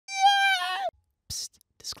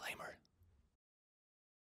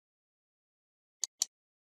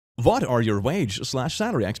What are your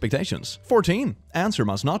wage/salary expectations? 14. Answer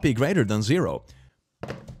must not be greater than 0.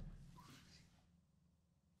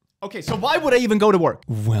 Okay, so why would I even go to work?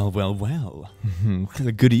 Well, well, well.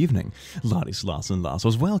 Good evening, laddies, lass, and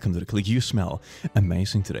lassos. Welcome to the click. You smell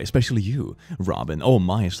amazing today, especially you, Robin. Oh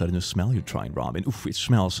my, is that a new smell you're trying, Robin? Oof, it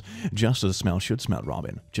smells just as a smell should smell,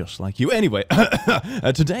 Robin. Just like you. Anyway,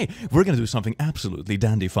 today we're gonna do something absolutely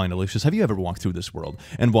dandy-fine-delicious. Have you ever walked through this world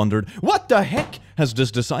and wondered, what the heck has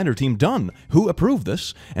this designer team done? Who approved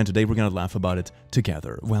this? And today we're gonna laugh about it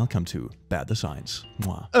together. Welcome to Bad Designs.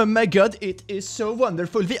 Mwah. Oh my god, it is so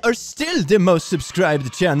wonderful. We are still the most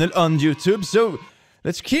subscribed channel on YouTube, so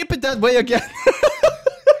let's keep it that way again.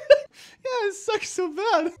 Yeah, it sucks so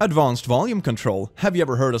bad. Advanced volume control. Have you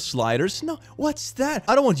ever heard of sliders? No, what's that?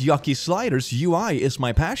 I don't want yucky sliders. UI is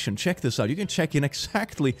my passion. Check this out. You can check in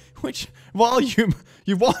exactly which volume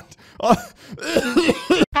you want.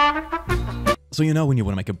 So you know when you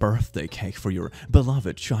want to make a birthday cake for your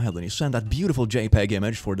beloved child and you send that beautiful JPEG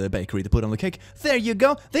image for the bakery to put on the cake, there you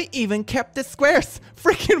go, they even kept the squares!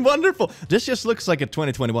 Freaking wonderful! This just looks like a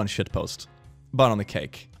 2021 shitpost, but on the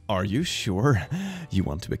cake. Are you sure you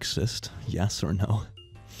want to exist? Yes or no?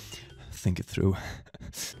 Think it through.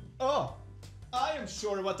 Oh, I am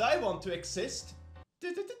sure what I want to exist.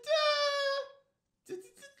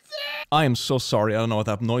 I am so sorry, I don't know what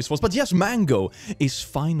that noise was, but yes, Mango is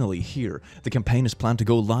finally here. The campaign is planned to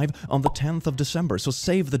go live on the 10th of December, so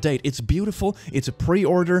save the date. It's beautiful, it's a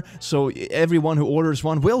pre-order, so everyone who orders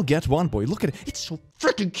one will get one. Boy, look at it, it's so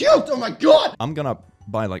freaking cute, oh my god! I'm gonna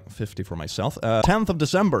buy like 50 for myself. 10th of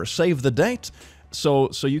December, save the date, so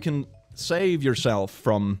you can save yourself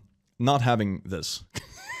from not having this.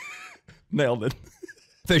 Nailed it.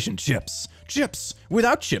 Fish and chips. Chips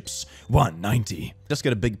without chips. $1.90. Just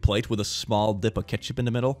get a big plate with a small dip of ketchup in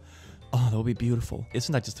the middle. Oh, that would be beautiful.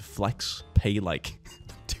 Isn't that just a flex? Pay like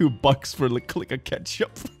 $2 for a click of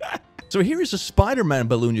ketchup. So here is a Spider-Man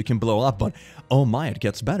balloon you can blow up, but oh my, it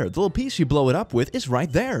gets better. The little piece you blow it up with is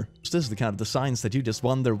right there. So this is the kind of designs that you just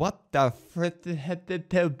wonder, what the frick?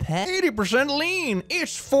 80% lean.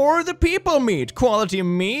 It's for the people meat. Quality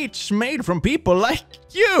meats made from people like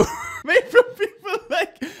you. Made from people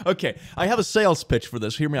like... Okay, I have a sales pitch for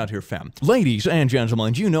this. Hear me out here, fam. Ladies and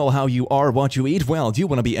gentlemen, you know how you are what you eat? Well, do you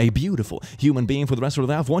want to be a beautiful human being for the rest of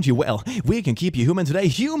your life? Want you? Well, we can keep you human today.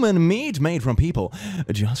 Human meat made from people.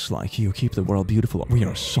 Just like you. Keep the world beautiful. We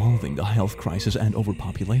are solving the health crisis and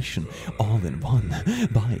overpopulation all in one.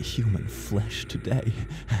 Buy human flesh today.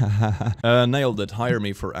 Nailed it. Hire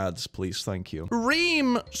me for ads, please. Thank you.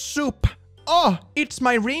 Ream soup. Oh, it's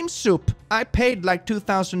my ream soup. I paid like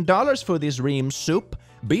 $2,000 for this ream soup.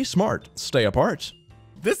 Be smart. Stay apart.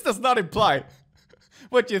 This does not imply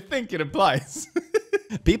what you think it implies.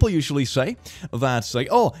 People usually say that, like,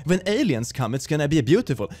 oh, when aliens come, it's gonna be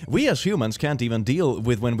beautiful. We as humans can't even deal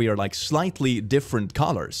with when we are, like, slightly different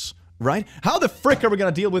colors. Right? How the frick are we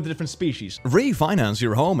gonna deal with the different species? Refinance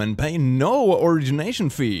your home and pay no origination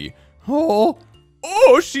fee. Oh,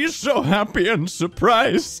 she's so happy and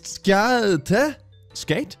surprised.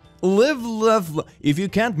 Skate? Live, love, if you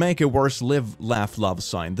can't make a worse live, laugh, love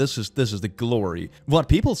sign, this is the glory. What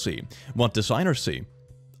people see, what designers see.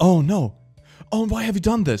 Oh no. Oh, why have you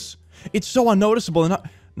done this? It's so unnoticeable and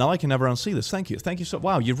now I can never unsee this. Thank you. Thank you so...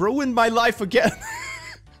 Wow, you ruined my life again.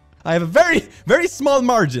 I have a very, very small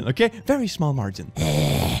margin, okay? Very small margin.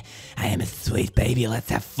 I am a sweet baby.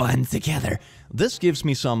 Let's have fun together. This gives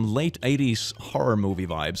me some late 80s horror movie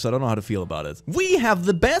vibes. I don't know how to feel about it. We have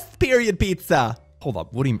the best period pizza. Hold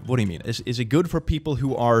up. What do you mean? Is it good for people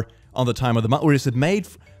who are on the time of the month? Or is it made...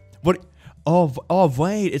 What... Oh,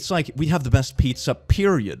 wait, it's like, we have the best pizza,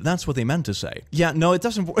 period. That's what they meant to say. Yeah, no, it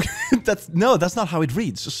doesn't work. That's not how it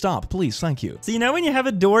reads. Stop, please, thank you. So you know when you have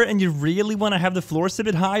a door and you really want to have the floor sit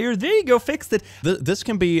a bit higher? There you go, fixed it. This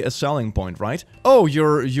can be a selling point, right? Oh,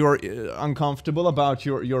 you're uncomfortable about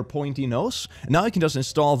your pointy nose? Now you can just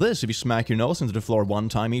install this. If you smack your nose into the floor one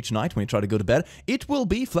time each night when you try to go to bed, it will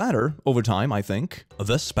be flatter over time, I think.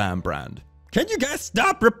 The Spam brand. Can you guys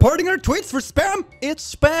stop reporting our tweets for spam?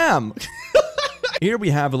 It's spam! Here we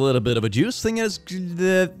have a little bit of a juice thing is...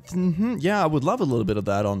 yeah, I would love a little bit of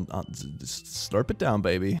that on... slurp it down,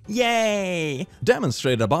 baby. Yay!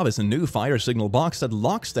 Demonstrated above is a new fire signal box that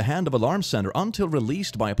locks the hand of alarm sender until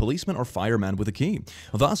released by a policeman or fireman with a key,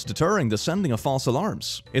 thus deterring the sending of false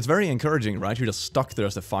alarms. It's very encouraging, right? You're just stuck there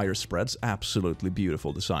as the fire spreads. Absolutely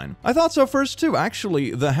beautiful design. I thought so first too.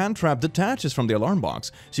 Actually, the hand trap detaches from the alarm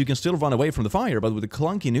box, so you can still run away from the fire, but with a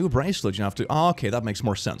clunky new bracelet, you have to... Oh, okay, that makes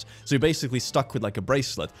more sense. So you're basically stuck with like a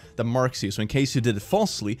bracelet that marks you, so in case you did it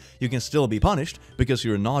falsely, you can still be punished because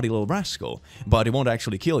you're a naughty little rascal, but it won't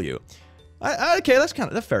actually kill you. Okay, that's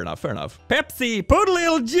fair enough, fair enough. Pepsi, put a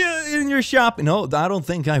little in your shop. No, I don't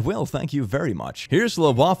think I will. Thank you very much. Here's a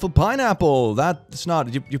little waffle pineapple. That's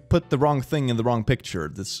not, you put the wrong thing in the wrong picture.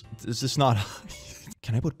 This is not...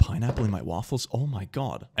 Can I put pineapple in my waffles? Oh my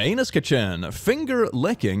god. Anus Kitchen. Finger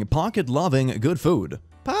licking, pocket loving, good food.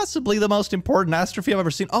 Possibly the most important astrophy I've ever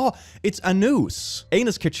seen. Oh, it's a noose.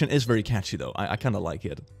 Anus Kitchen is very catchy though. I kind of like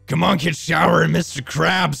it. Come on, kid, shower in Mr.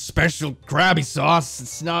 Krabs special Krabby sauce.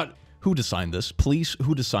 It's not... Who designed this? Please,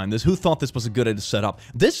 who designed this? Who thought this was a good idea to set up?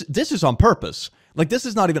 This is on purpose. Like, this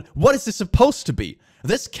is not even... What is this supposed to be?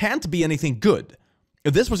 This can't be anything good.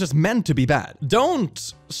 This was just meant to be bad.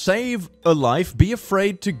 Don't save a life. Be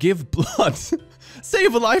afraid to give blood.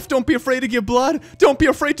 Save a life. Don't be afraid to give blood. Don't be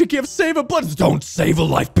afraid to save a blood. Don't save a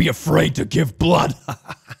life. Be afraid to give blood.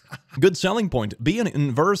 Good selling point. Be an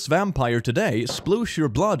inverse vampire today. Sploosh your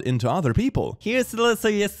blood into other people. Here's a little so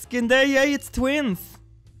yes, skin there. Yay, it's twins.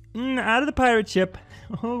 Out of the pirate ship.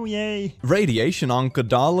 Oh, yay. Radiation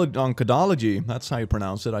oncology. That's how you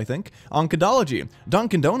pronounce it, I think. Oncology.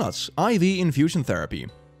 Dunkin' Donuts. IV infusion therapy.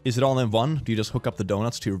 Is it all in one? Do you just hook up the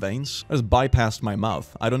donuts to your veins? I just bypassed my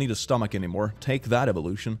mouth. I don't need a stomach anymore. Take that,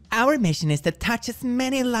 evolution. Our mission is to touch as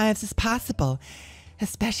many lives as possible.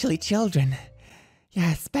 Especially children.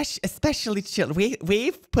 Yeah, especially children.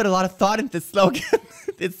 We've put a lot of thought into this slogan.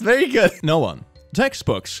 It's very good. No one.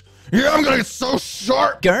 Textbooks. Yeah, I'm gonna get so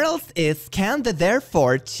short! Girls is can the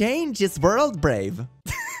therefore change is world brave.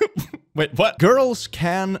 Wait, what? Girls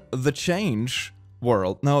can the change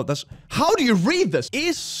world. No, that's... How do you read this?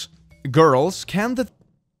 Is girls can the...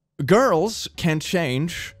 Girls can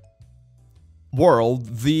change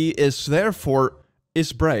world. The is therefore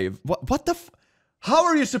is brave. What the f... How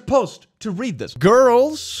are you supposed to read this?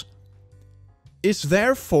 Girls is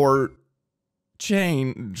therefore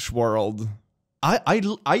change world.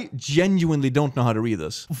 I genuinely don't know how to read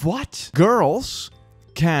this. What? Girls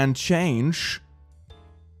can change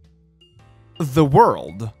the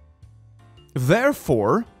world.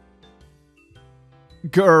 Therefore,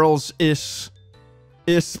 girls is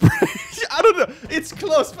I don't know. It's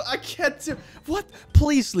close, but I can't do... What?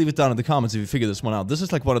 Please leave it down in the comments if you figure this one out. This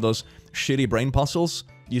is like one of those shitty brain puzzles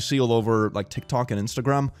you see all over like TikTok and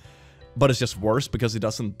Instagram. But it's just worse because it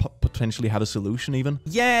doesn't potentially have a solution even.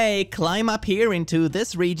 Yay, climb up here into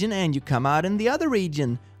this region and you come out in the other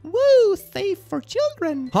region. Woo, safe for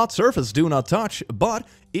children. Hot surface, do not touch, but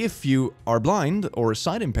if you are blind or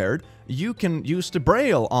sight impaired, you can use the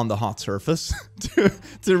braille on the hot surface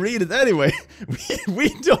to read it anyway. We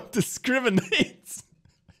don't discriminate.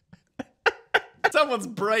 Someone's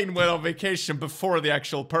brain went on vacation before the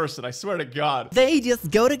actual person, I swear to God. They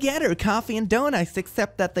just go together, coffee and donuts,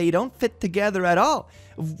 except that they don't fit together at all.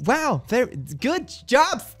 Wow, very good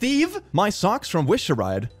job, Steve. My socks from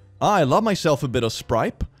Wisheride. I love myself a bit of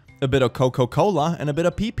Spripe, a bit of Coca-Cola, and a bit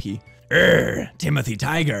of pee-pee. Timothy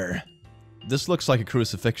Tiger. This looks like a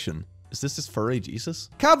crucifixion. Is this his furry Jesus?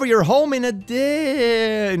 Cover your home in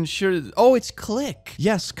a sure. Oh, it's Click.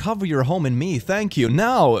 Yes, cover your home in me. Thank you.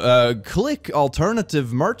 Now, Click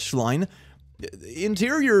alternative merch line.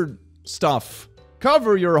 Interior stuff.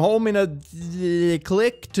 Cover your home in a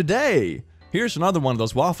Click today. Here's another one of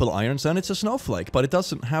those waffle irons, and it's a snowflake, but it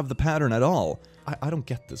doesn't have the pattern at all. I don't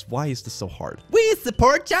get this. Why is this so hard? We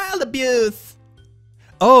support child abuse.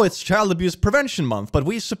 Oh, it's Child Abuse Prevention Month, but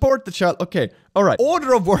we support the child... Okay, alright.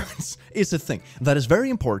 Order of words is a thing that is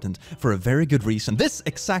very important for a very good reason. This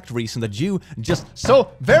exact reason that you just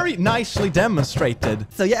so very nicely demonstrated.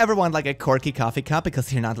 So you ever want like a corky coffee cup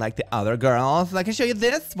because you're not like the other girls? I can show you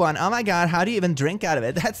this one. Oh my god, how do you even drink out of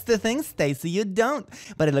it? That's the thing, Stacy, you don't.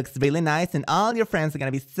 But it looks really nice and all your friends are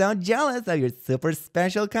gonna be so jealous of your super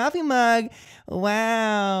special coffee mug.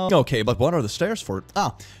 Wow. Okay, but what are the stairs for?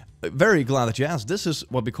 Very glad that you asked. This is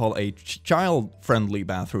what we call a child-friendly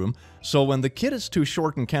bathroom. So when the kid is too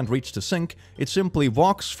short and can't reach the sink, it simply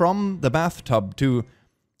walks from the bathtub to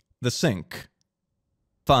the sink.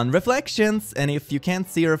 Fun reflections. And if you can't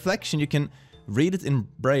see a reflection, you can read it in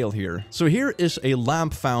Braille here. So here is a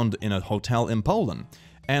lamp found in a hotel in Poland.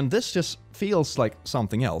 And this just feels like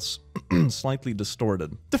something else. Slightly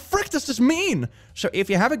distorted. The frick does this mean? So if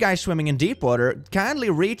you have a guy swimming in deep water, kindly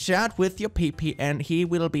reach out with your pee-pee and he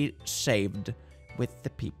will be saved with the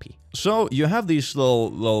pee-pee. So you have these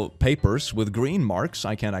little papers with green marks.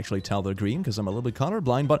 I can't actually tell they're green because I'm a little bit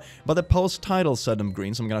colorblind, but the post title said them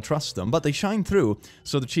green, so I'm gonna trust them. But they shine through,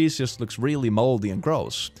 so the cheese just looks really moldy and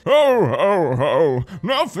gross. Ho, ho, ho.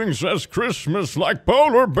 Nothing says Christmas like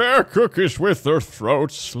polar bear cookies with their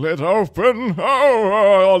throats slit open. Oh,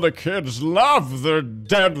 all the kids love their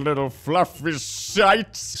dead little fluffy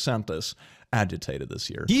sights. Santa's agitated this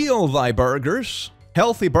year. Heal thy burgers.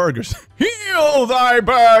 Healthy burgers. Heal thy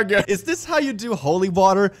bag! Is this how you do holy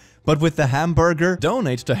water, but with the hamburger?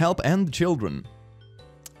 Donate to help end children.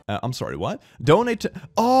 I'm sorry, what? Donate to...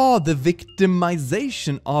 Oh, the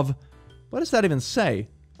victimization of... What does that even say?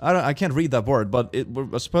 I can't read that word, but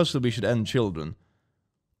supposedly we should end children.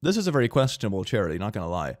 This is a very questionable charity, not gonna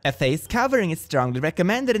lie. A face covering is strongly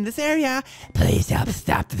recommended in this area. Please help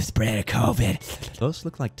stop the spread of COVID. Those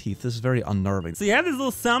look like teeth. This is very unnerving. So you have this little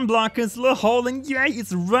sun blocker, this little hole, and yeah,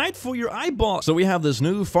 it's right for your eyeball. So we have this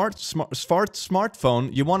new smartphone.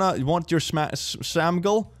 You want your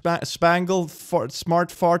spangle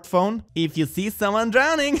smart fart phone? If you see someone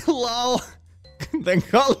drowning, lol, Then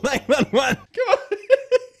call 911. Come on.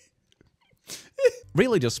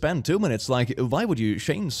 Really, just spend 2 minutes. Like, why would you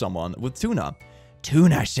shame someone with tuna?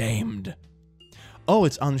 Tuna shamed. Oh,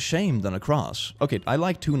 it's unshamed on a cross. Okay, I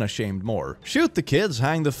like tuna shamed more. Shoot the kids,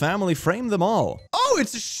 hang the family, frame them all. Oh,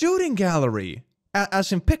 it's a shooting gallery.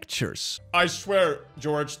 As in pictures. I swear,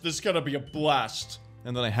 George, this is gonna be a blast.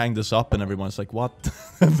 And then I hang this up and everyone's like, what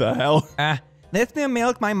the hell? this new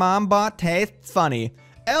milk my mom bought tastes funny.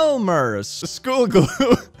 Elmer's school glue.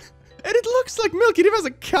 And it looks like milk. It even has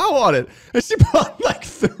a cow on it. And she bought like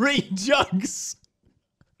 3 jugs.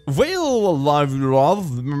 Will love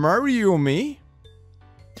marry you me?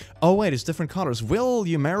 Oh wait, it's different colors. Will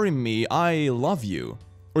you marry me? I love you.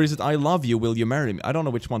 Or is it I love you, will you marry me? I don't know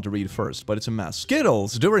which one to read first, but it's a mess.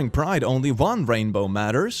 Skittles. During Pride, only one rainbow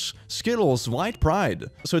matters. Skittles, white pride.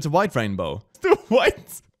 So it's a white rainbow. The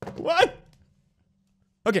white? What?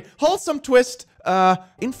 Okay, wholesome twist.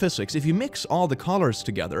 In physics, if you mix all the colors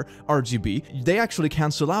together, RGB, they actually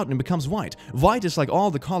cancel out and it becomes white. White is like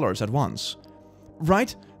all the colors at once.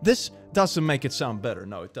 Right? This doesn't make it sound better.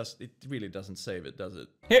 No, it does. It really doesn't save it, does it?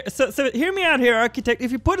 Here, so hear me out here, architect.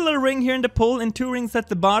 If you put a little ring here in the pool and 2 rings at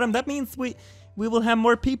the bottom, that means we will have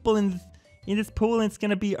more people in this pool, and it's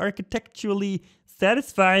gonna be architecturally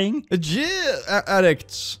satisfying.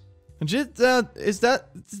 Addicts. It's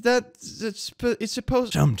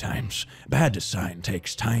supposed... Sometimes, bad design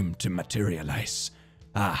takes time to materialize.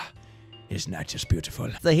 Isn't that just beautiful?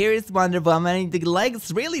 So here is Wonder Woman. The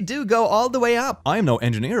legs really do go all the way up. I am no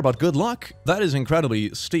engineer, but good luck. That is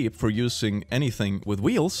incredibly steep for using anything with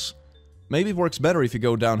wheels. Maybe it works better if you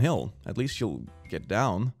go downhill. At least you'll get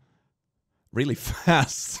down really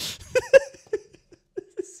fast.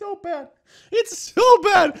 It's so bad. It's so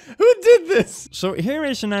bad! Who did this? So here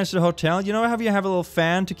is a nice little hotel. You know how you have a little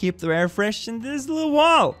fan to keep the air fresh? And there's a little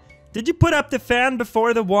wall. Did you put up the fan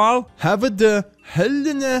before the wall? Have the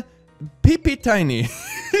Helena Pippi Tiny.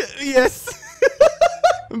 Yes.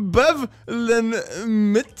 Bevlen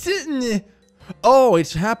Mitten. Oh,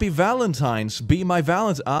 it's Happy Valentine's. Be my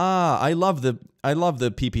Valentine. I love the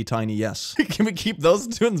PP Tiny, yes. Can we keep those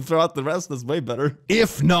two and throw out the rest? That's way better.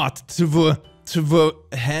 If not to the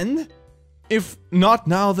hen? If not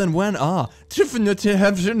now, then when?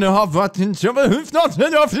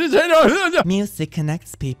 Music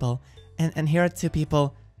connects people. And here are 2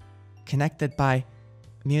 people connected by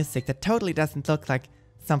music that totally doesn't look like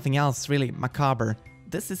something else really macabre.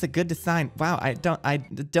 This is a good design. Wow, I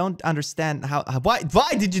don't understand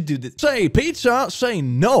why did you do this? Say pizza, say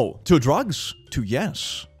no to drugs, to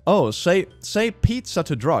yes. Oh, say pizza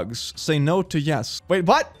to drugs, say no to yes. Wait,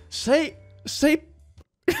 what? Say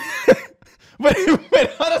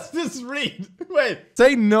Wait, how does this read? Wait.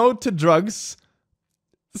 Say no to drugs.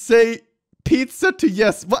 Say pizza to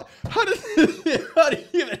yes. What? How do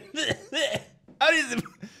you even...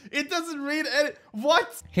 It doesn't read any...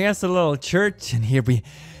 What? Here's a little church, And here we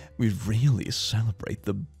really celebrate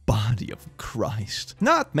the body of Christ.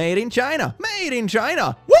 Not made in China. Made in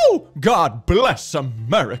China. Woo! God bless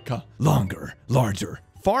America. Longer, larger,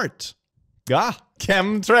 fart.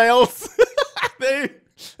 Chemtrails. There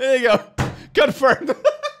you go. Confirmed.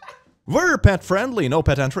 We're pet friendly, no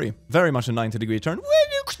pet entry. Very much a 90-degree turn.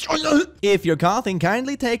 If you're coughing,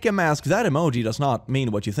 kindly take a mask. That emoji does not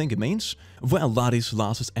mean what you think it means. Well, laddies,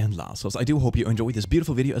 lasses, and lassos, I do hope you enjoyed this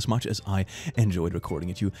beautiful video as much as I enjoyed recording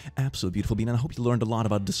it. You absolute beautiful bean, and I hope you learned a lot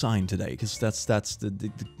about design today, because that's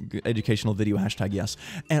the educational video, hashtag yes.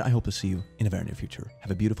 And I hope to see you in a very near future.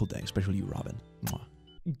 Have a beautiful day, especially you, Robin. Mwah.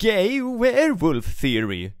 Gay werewolf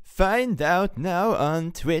theory. Find out now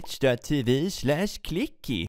on twitch.tv/clicky.